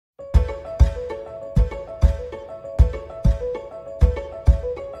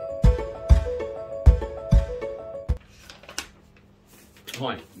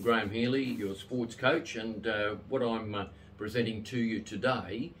Hi, Graham Healy, your sports coach, and what I'm presenting to you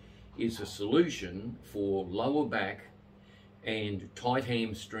today is a solution for lower back and tight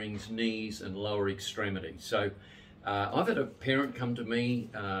hamstrings, knees and lower extremities. So I've had a parent come to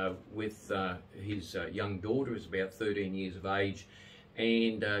me with his young daughter, who's about 13 years of age,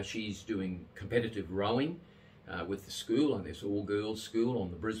 and she's doing competitive rowing with the school, and this all-girls school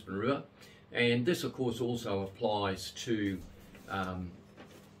on the Brisbane River. And this, of course, also applies to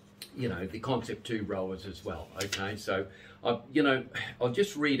the Concept 2 rowers as well. Okay, so I'll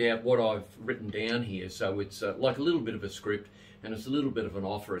just read out what I've written down here. So it's like a little bit of a script, and it's a little bit of an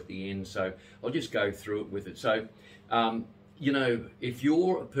offer at the end. So I'll just go through it with it. So if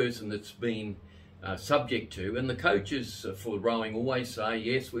you're a person that's been subject to, and the coaches for rowing always say,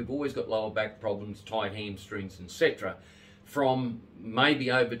 yes, we've always got lower back problems, tight hamstrings, etc., from maybe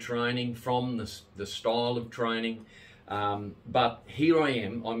overtraining, from the style of training. But here I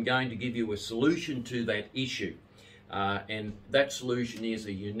am, I'm going to give you a solution to that issue. And that solution is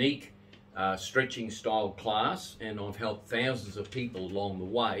a unique stretching style class, and I've helped thousands of people along the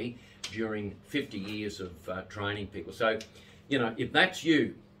way during 50 years of training people. So, if that's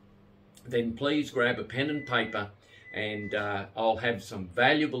you, then please grab a pen and paper, and I'll have some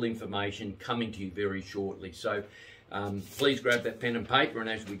valuable information coming to you very shortly. So please grab that pen and paper, and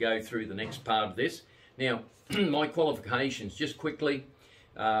as we go through the next part of this. Now, my qualifications, just quickly,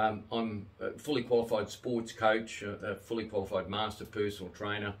 I'm a fully qualified sports coach, a fully qualified master personal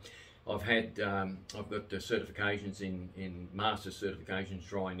trainer. I've got certifications in master certifications,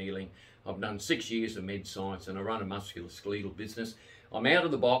 dry needling. I've done 6 years of med science, and I run a musculoskeletal business. I'm out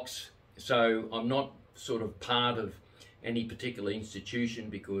of the box, so I'm not sort of part of any particular institution,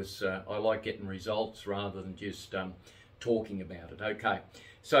 because I like getting results rather than just talking about it. Okay,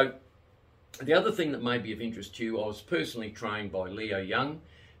 so the other thing that may be of interest to you, I was personally trained by Leo Young,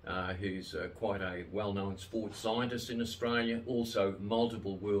 who's quite a well-known sports scientist in Australia, also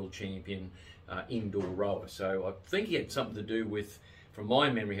multiple world champion indoor rower. So I think he had something to do with, from my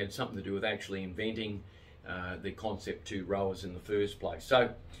memory, had something to do with actually inventing the Concept 2 rowers in the first place. So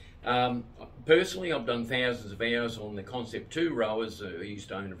personally, I've done thousands of hours on the Concept 2 rowers. I used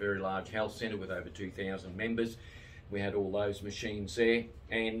to own a very large health centre with over 2,000 members. We had all those machines there,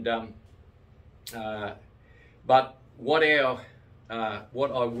 and but what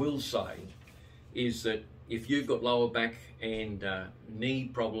I will say is that if you've got lower back and knee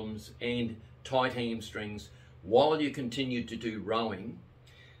problems and tight hamstrings while you continue to do rowing,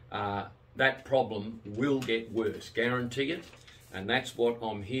 that problem will get worse, guarantee it. And that's what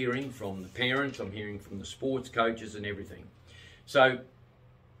I'm hearing from the parents, I'm hearing from the sports coaches and everything. So,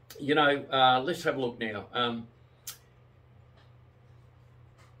 let's have a look now.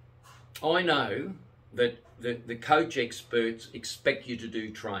 I know that the coach experts expect you to do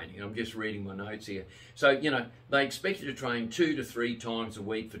training. I'm just reading my notes here. So, they expect you to train 2 to 3 times a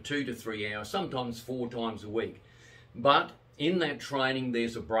week for 2 to 3 hours, sometimes 4 times a week. But in that training,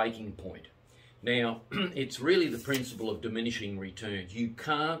 there's a breaking point. Now, it's really the principle of diminishing returns. You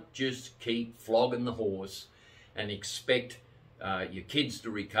can't just keep flogging the horse and expect your kids to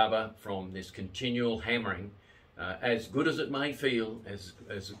recover from this continual hammering. As good as it may feel, as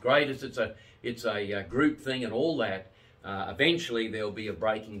great as it's a group thing and all that, eventually there'll be a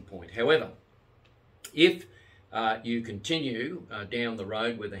breaking point. However, if you continue down the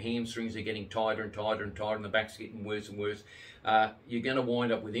road where the hamstrings are getting tighter and tighter and tighter and the back's getting worse and worse, you're going to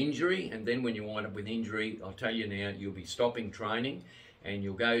wind up with injury. And then when you wind up with injury, I'll tell you now, you'll be stopping training and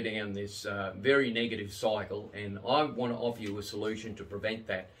you'll go down this very negative cycle. And I want to offer you a solution to prevent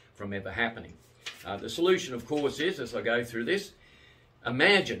that from ever happening. The solution, of course, is, as I go through this,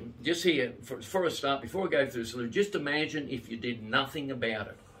 imagine, just here, for a start, before I go through the solution, just imagine if you did nothing about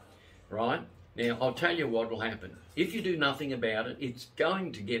it, right? Now, I'll tell you what will happen. If you do nothing about it, it's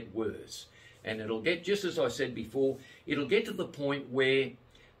going to get worse. And it'll get, just as I said before, it'll get to the point where,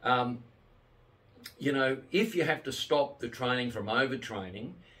 if you have to stop the training from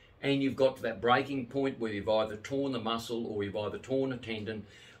overtraining, and you've got to that breaking point where you've either torn the muscle or you've either torn a tendon,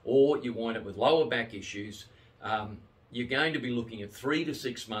 or you wind up with lower back issues, you're going to be looking at 3 to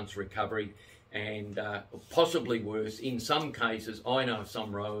 6 months recovery, and possibly worse. In some cases, I know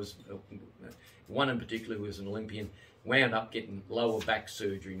some rowers, one in particular who was an Olympian, wound up getting lower back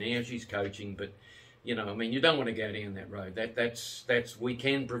surgery. Now she's coaching, but you don't want to go down that road. That's we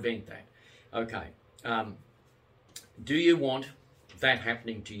can prevent that. Okay, do you want that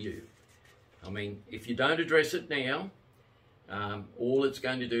happening to you? If you don't address it now, all it's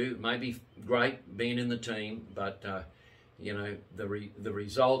going to do, may be great being in the team, but the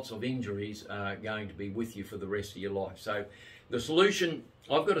results of injuries are going to be with you for the rest of your life. So the solution,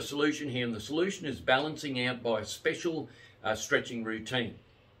 I've got a solution here, and the solution is balancing out by a special stretching routine.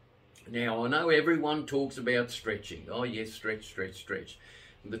 Now, I know everyone talks about stretching. Oh yes, stretch, stretch, stretch.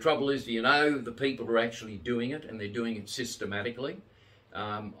 The trouble is, you know, the people are actually doing it, and they're doing it systematically.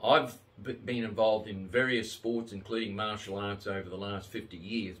 I've been involved in various sports, including martial arts, over the last 50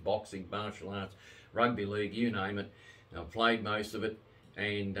 years, boxing, martial arts, rugby league, you name it. I've played most of it,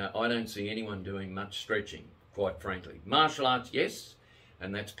 and I don't see anyone doing much stretching, quite frankly. Martial arts, yes,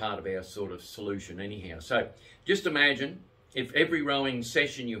 and that's part of our sort of solution anyhow. So just imagine if every rowing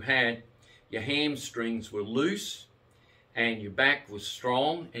session you had, your hamstrings were loose and your back was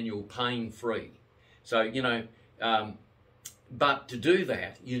strong and you're pain-free. So, you know, but to do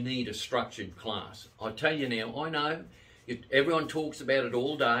that, you need a structured class. I tell you now, I know, everyone talks about it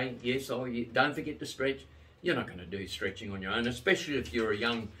all day. Yes, don't forget to stretch. You're not going to do stretching on your own, especially if you're a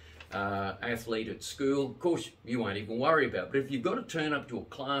young athlete at school. Of course, you won't even worry about it. But if you've got to turn up to a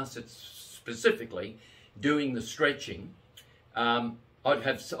class that's specifically doing the stretching, I'd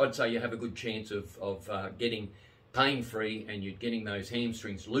say you have a good chance of getting pain-free, and you're getting those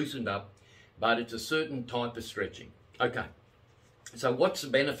hamstrings loosened up, but it's a certain type of stretching. Okay, so what's the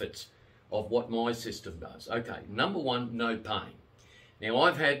benefits of what my system does? Okay, number one, no pain. Now,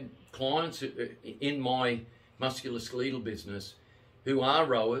 I've had clients in my musculoskeletal business who are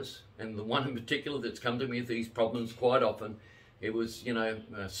rowers, and the one in particular that's come to me with these problems quite often, it was, you know,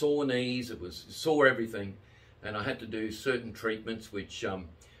 sore knees, it was sore everything, and I had to do certain treatments which,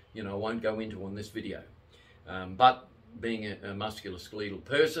 you know, I won't go into on this video. But being a musculoskeletal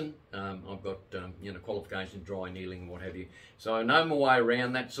person, I've got, you know, qualifications, dry needling and what have you. So I know my way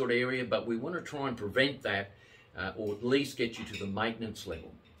around that sort of area, but we want to try and prevent that, or at least get you to the maintenance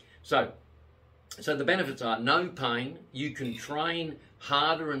level. So the benefits are no pain. You can train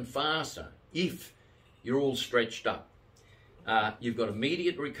harder and faster if you're all stretched up. You've got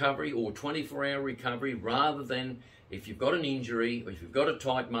immediate recovery or 24-hour recovery, rather than if you've got an injury or if you've got a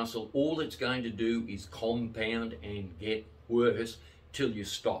tight muscle, all it's going to do is compound and get worse till you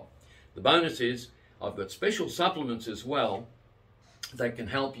stop. The bonus is I've got special supplements as well that can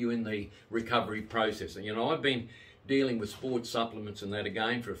help you in the recovery process. And, you know, I've been dealing with sports supplements and that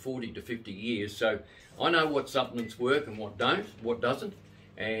again for 40 to 50 years, so I know what supplements work and what don't, what doesn't,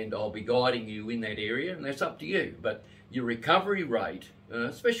 and I'll be guiding you in that area, and that's up to you. But your recovery rate,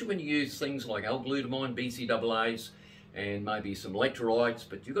 especially when you use things like L-glutamine, BCAAs, and maybe some electrolytes,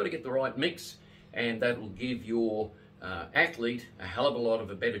 but you've got to get the right mix, and that will give your athlete a hell of a lot of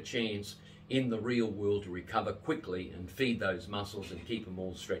a better chance in the real world to recover quickly and feed those muscles and keep them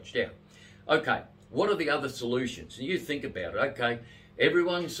all stretched out. Okay, what are the other solutions? And you think about it. Okay,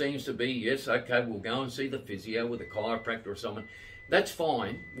 everyone seems to be, yes, okay, we'll go and see the physio with a chiropractor or someone. That's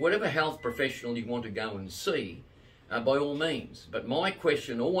fine. Whatever health professional you want to go and see, by all means. But my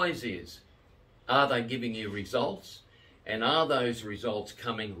question always is, are they giving you results? And are those results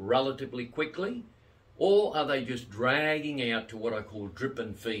coming relatively quickly? Or are they just dragging out to what I call drip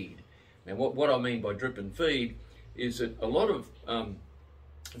and feed? Now, what I mean by drip and feed is that a lot of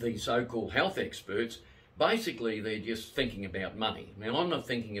the so-called health experts, basically they're just thinking about money. Now, I'm not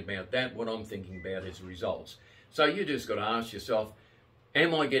thinking about that. What I'm thinking about is results. So you just got to ask yourself,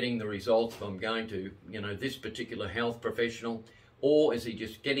 am I getting the results if I'm going to, you know, this particular health professional? Or is he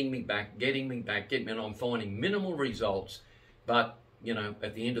just getting me back, and I'm finding minimal results, but, you know,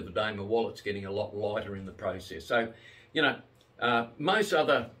 at the end of the day, my wallet's getting a lot lighter in the process. So, you know, most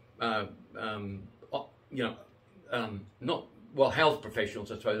other, health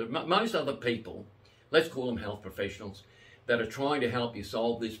professionals, I suppose, most other people, let's call them health professionals, that are trying to help you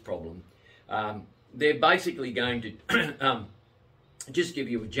solve this problem, they're basically going to just give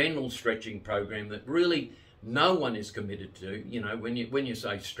you a general stretching program that really no one is committed to. You know, when you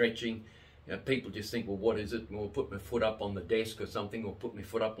say stretching, you know, people just think, well, what is it? Well, put my foot up on the desk or something, or put my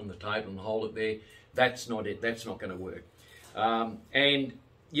foot up on the table and hold it there. That's not it. That's not going to work. And,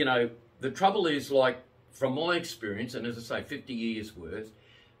 you know, the trouble is, like, from my experience, and as I say, 50 years worth,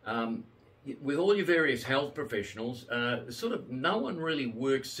 with all your various health professionals, sort of no one really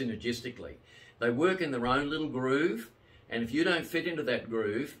works synergistically. They work in their own little groove, and if you don't fit into that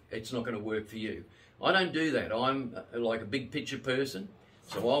groove, it's not going to work for you. I don't do that. I'm like a big picture person,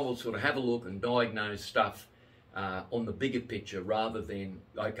 so I will sort of have a look and diagnose stuff on the bigger picture, rather than,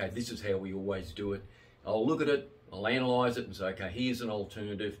 okay, this is how we always do it. I'll look at it, I'll analyse it and say, okay, here's an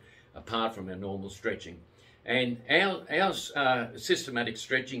alternative apart from our normal stretching. And our systematic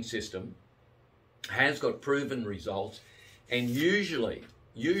stretching system has got proven results, and usually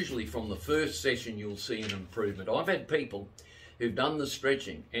from the first session you'll see an improvement. I've had people who've done the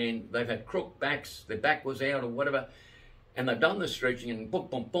stretching and they've had crook backs, their back was out or whatever, and they've done the stretching, and boom,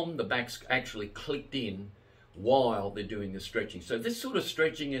 boom, boom, the back's actually clicked in while they're doing the stretching. So this sort of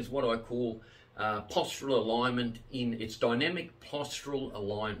stretching is what I call postural alignment. It's dynamic postural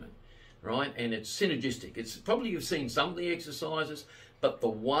alignment, right? And it's synergistic. It's probably, you've seen some of the exercises, but the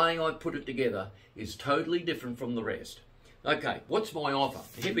way I put it together is totally different from the rest. Okay, what's my offer?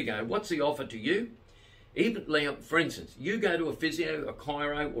 Here we go. What's the offer to you? Even, for instance, you go to a physio, a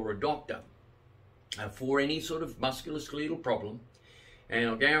chiro, or a doctor for any sort of musculoskeletal problem, and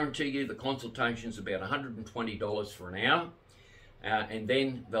I'll guarantee you the consultation's about $120 for an hour, and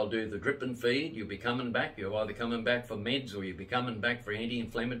then they'll do the drip and feed. You'll be coming back. You're either coming back for meds, or you'll be coming back for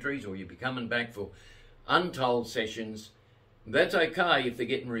anti-inflammatories, or you'll be coming back for untold sessions. That's okay if they're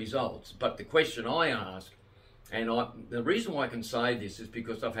getting results, but the question I ask, and the reason why I can say this is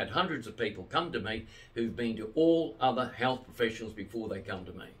because I've had hundreds of people come to me who've been to all other health professionals before they come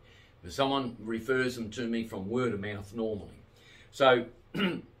to me. Someone refers them to me from word of mouth normally. So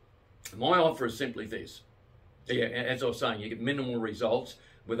my offer is simply this. Yeah, as I was saying, you get minimal results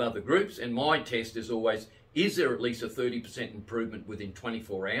with other groups, and my test is always, is there at least a 30% improvement within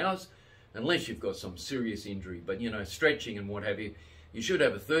 24 hours? Unless you've got some serious injury, but you know, stretching and what have you, you should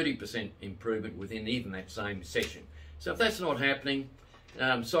have a 30% improvement within even that same session. So if that's not happening,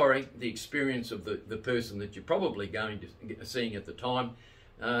 sorry, the experience of the person that you're probably going to seeing at the time,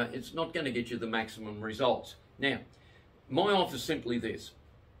 it's not going to get you the maximum results. Now, my offer is simply this.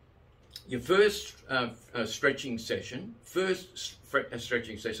 Your first stretching session,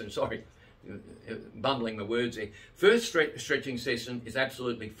 sorry, bumbling the words there. First stretching session is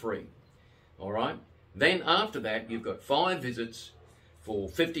absolutely free, all right? Then after that, you've got 5 visits for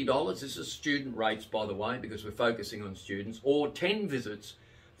 $50. This is student rates, by the way, because we're focusing on students, or 10 visits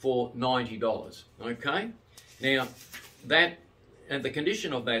for $90, okay? Now, that, and the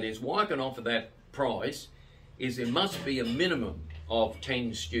condition of that is, why I can offer that price is there must be a minimum of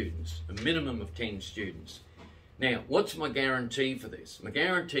 10 students, a minimum of 10 students. Now, what's my guarantee for this? My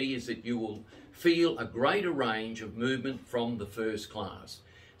guarantee is that you will feel a greater range of movement from the first class.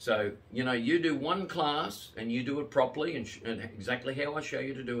 So, you know, you do one class and you do it properly and exactly how I show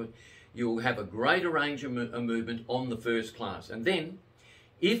you to do it, you'll have a greater range of movement on the first class. And then,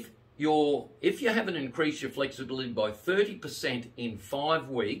 if you haven't increased your flexibility by 30% in 5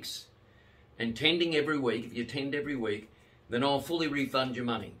 weeks, and tending every week, if you tend every week, then I'll fully refund your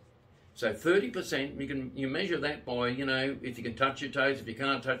money. So 30%, you measure that by, you know, if you can touch your toes, if you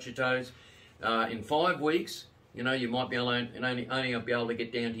can't touch your toes, in 5 weeks, you know, you might be able to, only be able to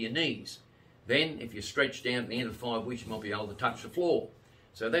get down to your knees. Then, if you stretch down at the end of 5 weeks, you might be able to touch the floor.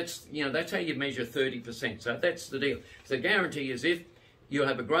 So that's, you know, that's how you measure 30%. So that's the deal. So the guarantee is if you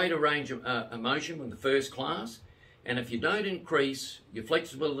have a greater range of motion with the first class, and if you don't increase your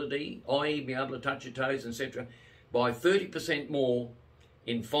flexibility, i.e. be able to touch your toes, etc., by 30% more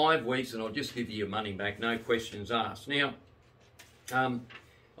in 5 weeks, and I'll just give you your money back, no questions asked. Now,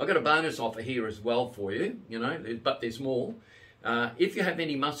 I've got a bonus offer here as well for you, you know, but there's more. If you have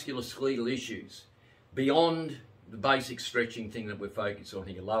any musculoskeletal issues beyond the basic stretching thing that we're focused on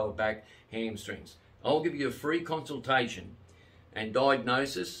here, lower back, hamstrings, I'll give you a free consultation and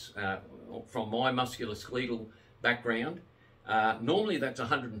diagnosis from my musculoskeletal background. Normally that's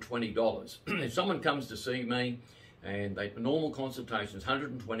 $120. If someone comes to see me and a normal consultation is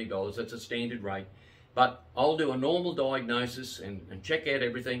 $120, that's a standard rate. But I'll do a normal diagnosis and check out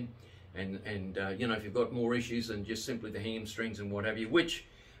everything. And you know, if you've got more issues than just simply the hamstrings and what have you, which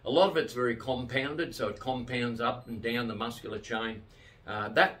a lot of it's very compounded, so it compounds up and down the muscular chain,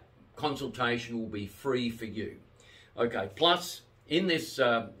 that consultation will be free for you. Okay, plus in this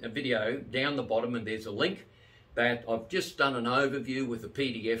video, down the bottom, and there's a link that I've just done an overview with a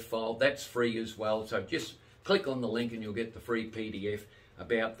PDF file. That's free as well. So just click on the link and you'll get the free PDF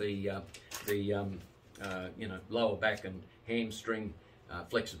about the you know, lower back and hamstring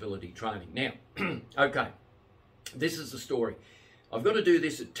flexibility training. Now, okay, this is the story. I've got to do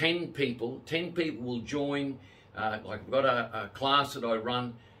this at 10 people. 10 people will join. Like I've got a class that I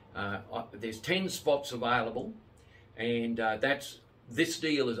run. There's 10 spots available, and this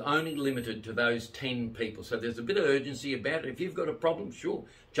deal is only limited to those 10 people. So there's a bit of urgency about it. If you've got a problem, sure,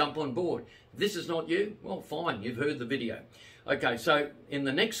 jump on board. If this is not you, well, fine, you've heard the video. Okay, so in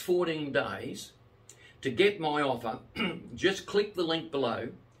the next 14 days, to get my offer, just click the link below,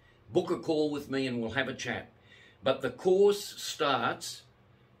 book a call with me and we'll have a chat. But the course starts,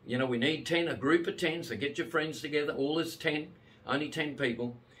 you know, we need 10, a group of 10, so get your friends together, all is 10, only 10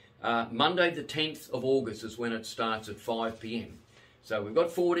 people. Monday the 10th of August is when it starts at 5 p.m. So we've got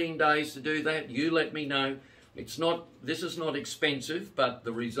 14 days to do that. You let me know This is not expensive, but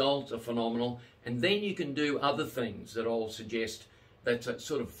the results are phenomenal. And then you can do other things that I'll suggest that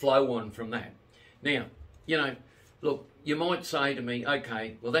sort of flow on from that. Now, you know, look, you might say to me,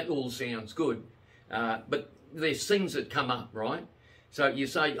 okay, well, that all sounds good, but there's things that come up, right? So you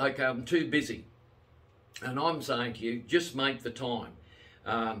say, okay, I'm too busy. And I'm saying to you, just make the time.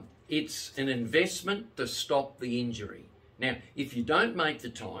 It's an investment to stop the injury. Now, if you don't make the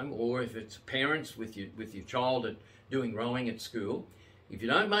time, or if it's parents with your child doing rowing at school, if you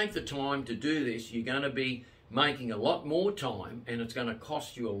don't make the time to do this, you're going to be making a lot more time, and it's going to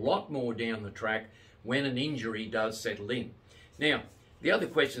cost you a lot more down the track when an injury does settle in. Now, the other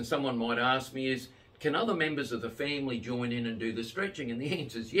question someone might ask me is, can other members of the family join in and do the stretching? And the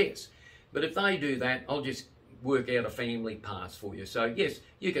answer is yes. But if they do that, I'll just work out a family pass for you. So yes,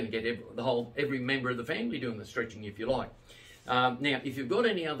 you can get every member of the family doing the stretching if you like. Now, if you've got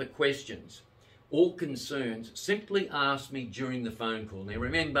any other questions or concerns, simply ask me during the phone call. Now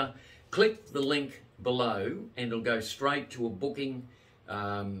remember, click the link below and it'll go straight to a booking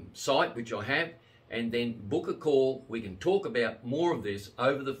site, which I have, and then book a call. We can talk about more of this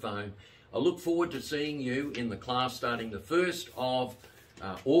over the phone. I look forward to seeing you in the class starting the 1st of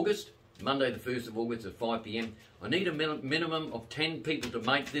August, Monday the 1st of August at 5 p.m. I need a minimum of 10 people to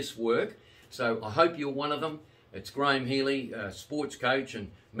make this work, so I hope you're one of them. It's Graham Healy, sports coach,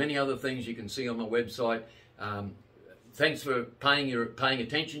 and many other things you can see on my website. Thanks for paying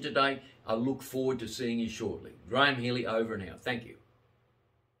attention today. I look forward to seeing you shortly. Graham Healy over and out. Thank you.